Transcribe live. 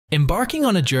Embarking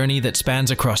on a journey that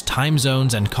spans across time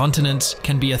zones and continents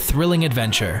can be a thrilling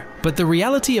adventure, but the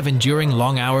reality of enduring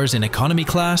long hours in economy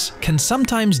class can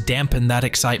sometimes dampen that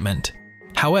excitement.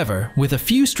 However, with a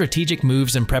few strategic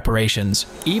moves and preparations,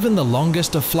 even the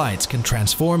longest of flights can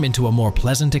transform into a more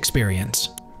pleasant experience.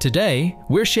 Today,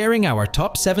 we're sharing our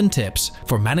top 7 tips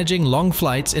for managing long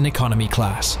flights in economy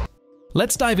class.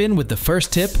 Let's dive in with the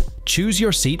first tip: choose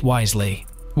your seat wisely.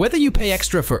 Whether you pay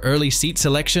extra for early seat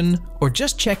selection or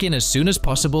just check in as soon as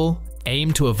possible,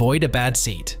 aim to avoid a bad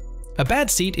seat. A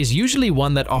bad seat is usually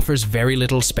one that offers very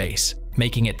little space,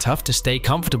 making it tough to stay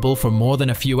comfortable for more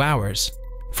than a few hours.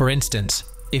 For instance,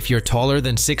 if you're taller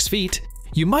than 6 feet,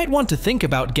 you might want to think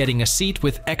about getting a seat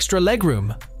with extra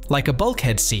legroom, like a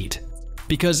bulkhead seat,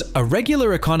 because a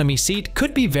regular economy seat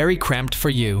could be very cramped for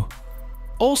you.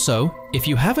 Also, if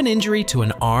you have an injury to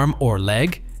an arm or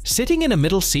leg, sitting in a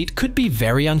middle seat could be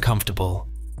very uncomfortable.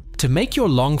 To make your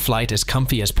long flight as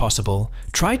comfy as possible,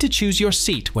 try to choose your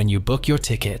seat when you book your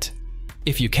ticket.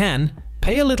 If you can,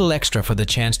 pay a little extra for the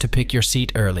chance to pick your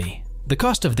seat early. The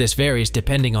cost of this varies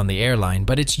depending on the airline,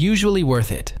 but it's usually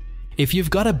worth it. If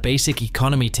you've got a basic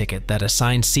economy ticket that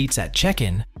assigns seats at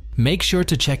check-in, make sure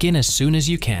to check in as soon as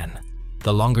you can.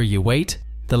 The longer you wait,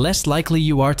 the less likely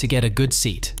you are to get a good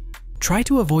seat. Try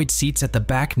to avoid seats at the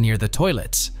back near the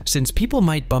toilets, since people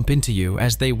might bump into you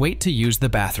as they wait to use the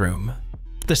bathroom.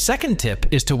 The second tip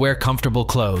is to wear comfortable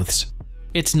clothes.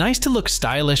 It's nice to look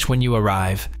stylish when you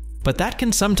arrive, but that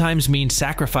can sometimes mean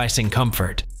sacrificing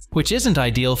comfort, which isn't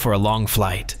ideal for a long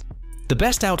flight. The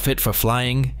best outfit for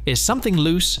flying is something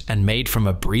loose and made from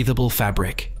a breathable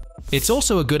fabric. It's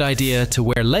also a good idea to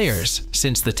wear layers,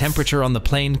 since the temperature on the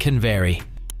plane can vary.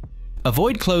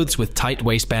 Avoid clothes with tight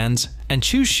waistbands and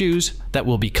choose shoes that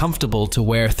will be comfortable to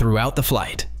wear throughout the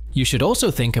flight. You should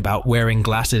also think about wearing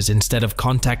glasses instead of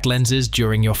contact lenses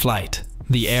during your flight.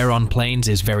 The air on planes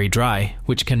is very dry,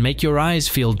 which can make your eyes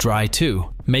feel dry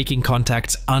too, making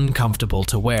contacts uncomfortable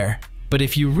to wear. But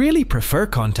if you really prefer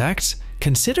contacts,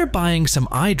 consider buying some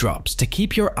eye drops to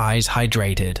keep your eyes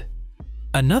hydrated.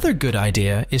 Another good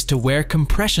idea is to wear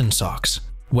compression socks.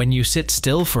 When you sit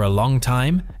still for a long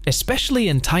time, especially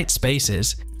in tight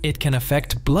spaces, it can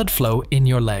affect blood flow in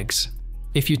your legs.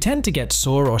 If you tend to get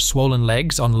sore or swollen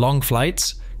legs on long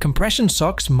flights, compression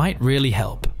socks might really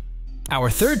help. Our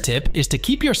third tip is to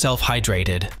keep yourself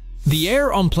hydrated. The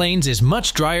air on planes is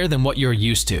much drier than what you're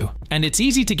used to, and it's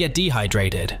easy to get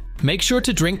dehydrated. Make sure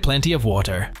to drink plenty of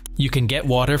water. You can get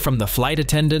water from the flight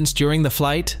attendants during the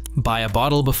flight, buy a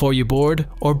bottle before you board,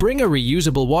 or bring a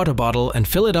reusable water bottle and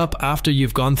fill it up after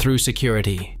you've gone through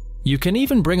security. You can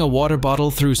even bring a water bottle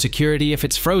through security if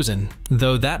it's frozen,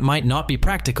 though that might not be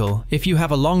practical if you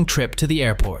have a long trip to the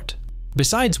airport.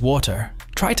 Besides water,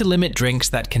 try to limit drinks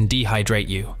that can dehydrate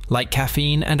you, like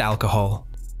caffeine and alcohol.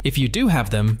 If you do have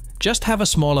them, just have a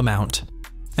small amount.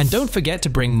 And don't forget to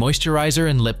bring moisturizer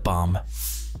and lip balm.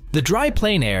 The dry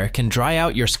plane air can dry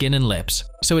out your skin and lips,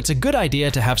 so it's a good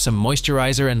idea to have some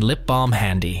moisturizer and lip balm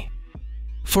handy.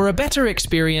 For a better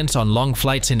experience on long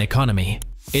flights in economy,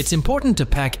 it's important to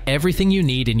pack everything you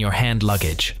need in your hand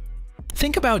luggage.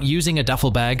 Think about using a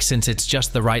duffel bag since it's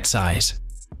just the right size.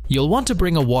 You'll want to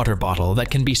bring a water bottle that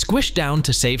can be squished down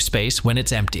to save space when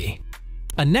it's empty.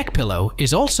 A neck pillow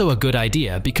is also a good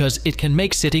idea because it can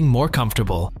make sitting more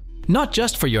comfortable, not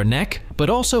just for your neck, but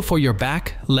also for your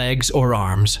back, legs, or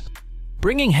arms.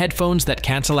 Bringing headphones that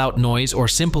cancel out noise or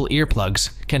simple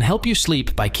earplugs can help you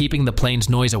sleep by keeping the plane's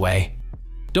noise away.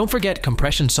 Don't forget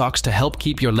compression socks to help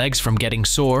keep your legs from getting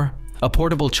sore, a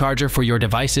portable charger for your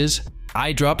devices,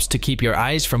 eye drops to keep your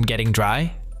eyes from getting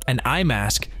dry, an eye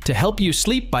mask to help you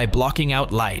sleep by blocking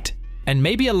out light, and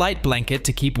maybe a light blanket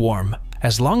to keep warm,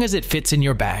 as long as it fits in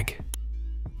your bag.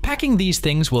 Packing these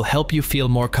things will help you feel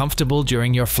more comfortable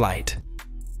during your flight.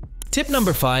 Tip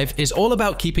number 5 is all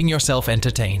about keeping yourself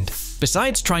entertained.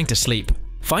 Besides trying to sleep,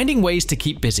 finding ways to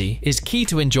keep busy is key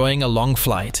to enjoying a long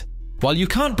flight. While you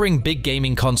can't bring big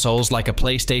gaming consoles like a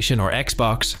PlayStation or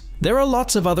Xbox, there are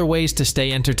lots of other ways to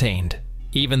stay entertained.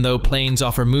 Even though planes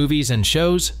offer movies and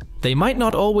shows, they might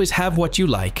not always have what you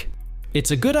like. It's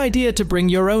a good idea to bring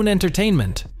your own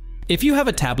entertainment. If you have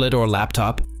a tablet or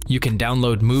laptop, you can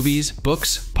download movies,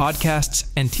 books,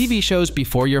 podcasts, and TV shows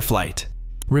before your flight.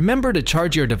 Remember to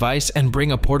charge your device and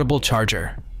bring a portable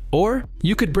charger. Or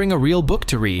you could bring a real book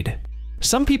to read.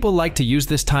 Some people like to use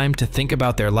this time to think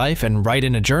about their life and write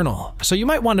in a journal, so you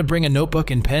might want to bring a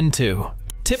notebook and pen too.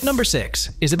 Tip number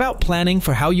 6 is about planning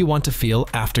for how you want to feel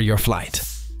after your flight.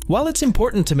 While it's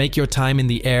important to make your time in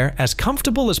the air as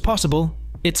comfortable as possible,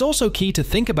 it's also key to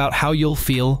think about how you'll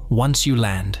feel once you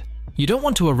land. You don't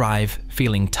want to arrive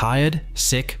feeling tired,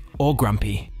 sick, or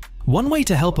grumpy. One way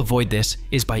to help avoid this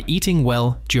is by eating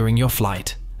well during your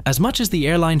flight, as much as the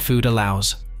airline food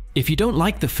allows. If you don't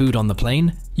like the food on the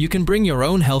plane, you can bring your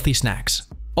own healthy snacks.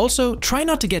 Also, try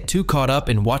not to get too caught up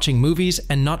in watching movies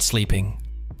and not sleeping.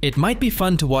 It might be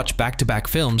fun to watch back-to-back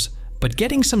films, but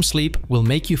getting some sleep will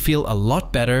make you feel a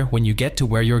lot better when you get to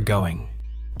where you're going.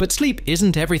 But sleep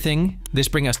isn't everything. This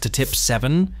brings us to tip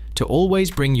 7, to always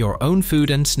bring your own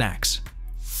food and snacks.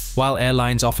 While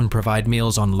airlines often provide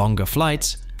meals on longer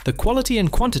flights, the quality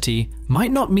and quantity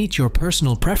might not meet your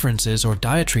personal preferences or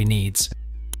dietary needs.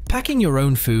 Packing your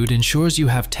own food ensures you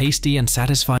have tasty and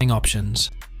satisfying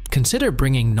options. Consider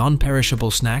bringing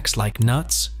non-perishable snacks like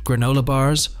nuts, granola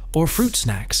bars, or fruit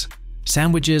snacks.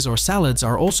 Sandwiches or salads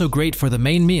are also great for the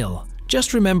main meal.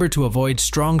 Just remember to avoid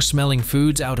strong-smelling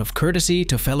foods out of courtesy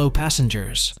to fellow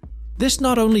passengers. This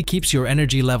not only keeps your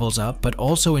energy levels up, but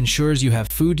also ensures you have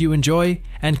food you enjoy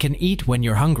and can eat when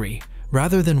you're hungry,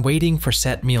 rather than waiting for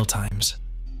set meal times.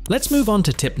 Let's move on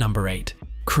to tip number 8.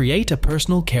 Create a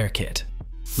personal care kit.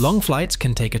 Long flights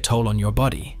can take a toll on your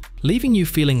body, leaving you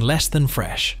feeling less than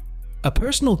fresh. A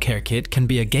personal care kit can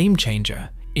be a game changer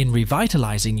in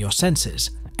revitalizing your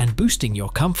senses and boosting your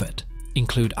comfort.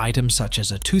 Include items such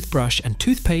as a toothbrush and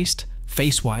toothpaste,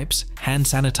 face wipes, hand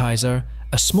sanitizer,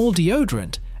 a small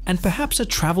deodorant, and perhaps a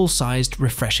travel-sized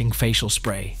refreshing facial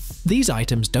spray. These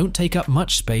items don't take up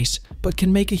much space, but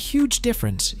can make a huge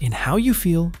difference in how you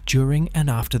feel during and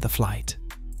after the flight.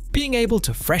 Being able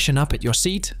to freshen up at your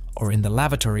seat or in the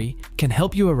lavatory can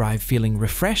help you arrive feeling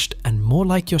refreshed and more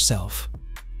like yourself.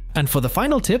 And for the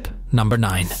final tip, number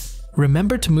 9.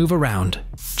 Remember to move around.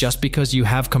 Just because you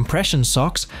have compression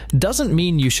socks doesn't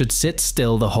mean you should sit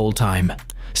still the whole time.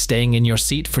 Staying in your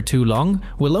seat for too long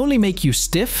will only make you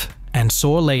stiff and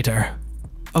sore later.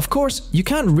 Of course, you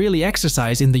can't really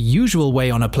exercise in the usual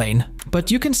way on a plane, but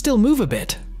you can still move a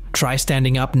bit. Try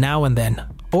standing up now and then,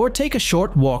 or take a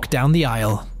short walk down the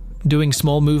aisle. Doing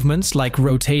small movements like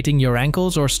rotating your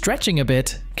ankles or stretching a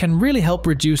bit can really help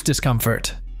reduce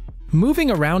discomfort.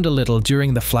 Moving around a little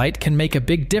during the flight can make a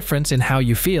big difference in how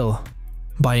you feel.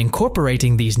 By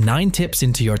incorporating these 9 tips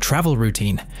into your travel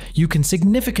routine, you can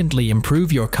significantly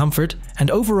improve your comfort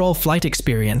and overall flight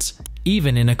experience,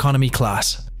 even in economy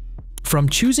class. From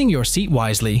choosing your seat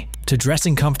wisely, to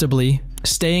dressing comfortably,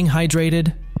 staying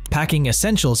hydrated, packing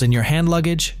essentials in your hand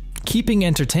luggage, keeping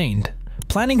entertained,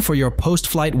 planning for your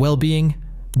post-flight well-being,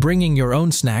 bringing your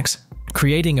own snacks,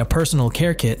 creating a personal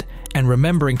care kit, and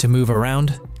remembering to move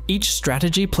around, each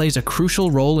strategy plays a crucial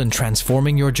role in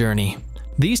transforming your journey.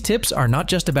 These tips are not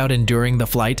just about enduring the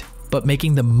flight, but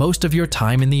making the most of your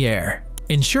time in the air,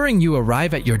 ensuring you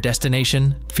arrive at your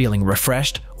destination feeling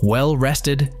refreshed,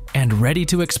 well-rested, and ready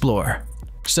to explore.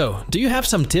 So, do you have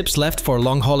some tips left for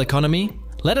long-haul economy?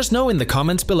 Let us know in the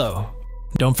comments below.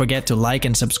 Don't forget to like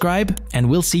and subscribe, and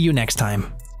we'll see you next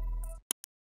time.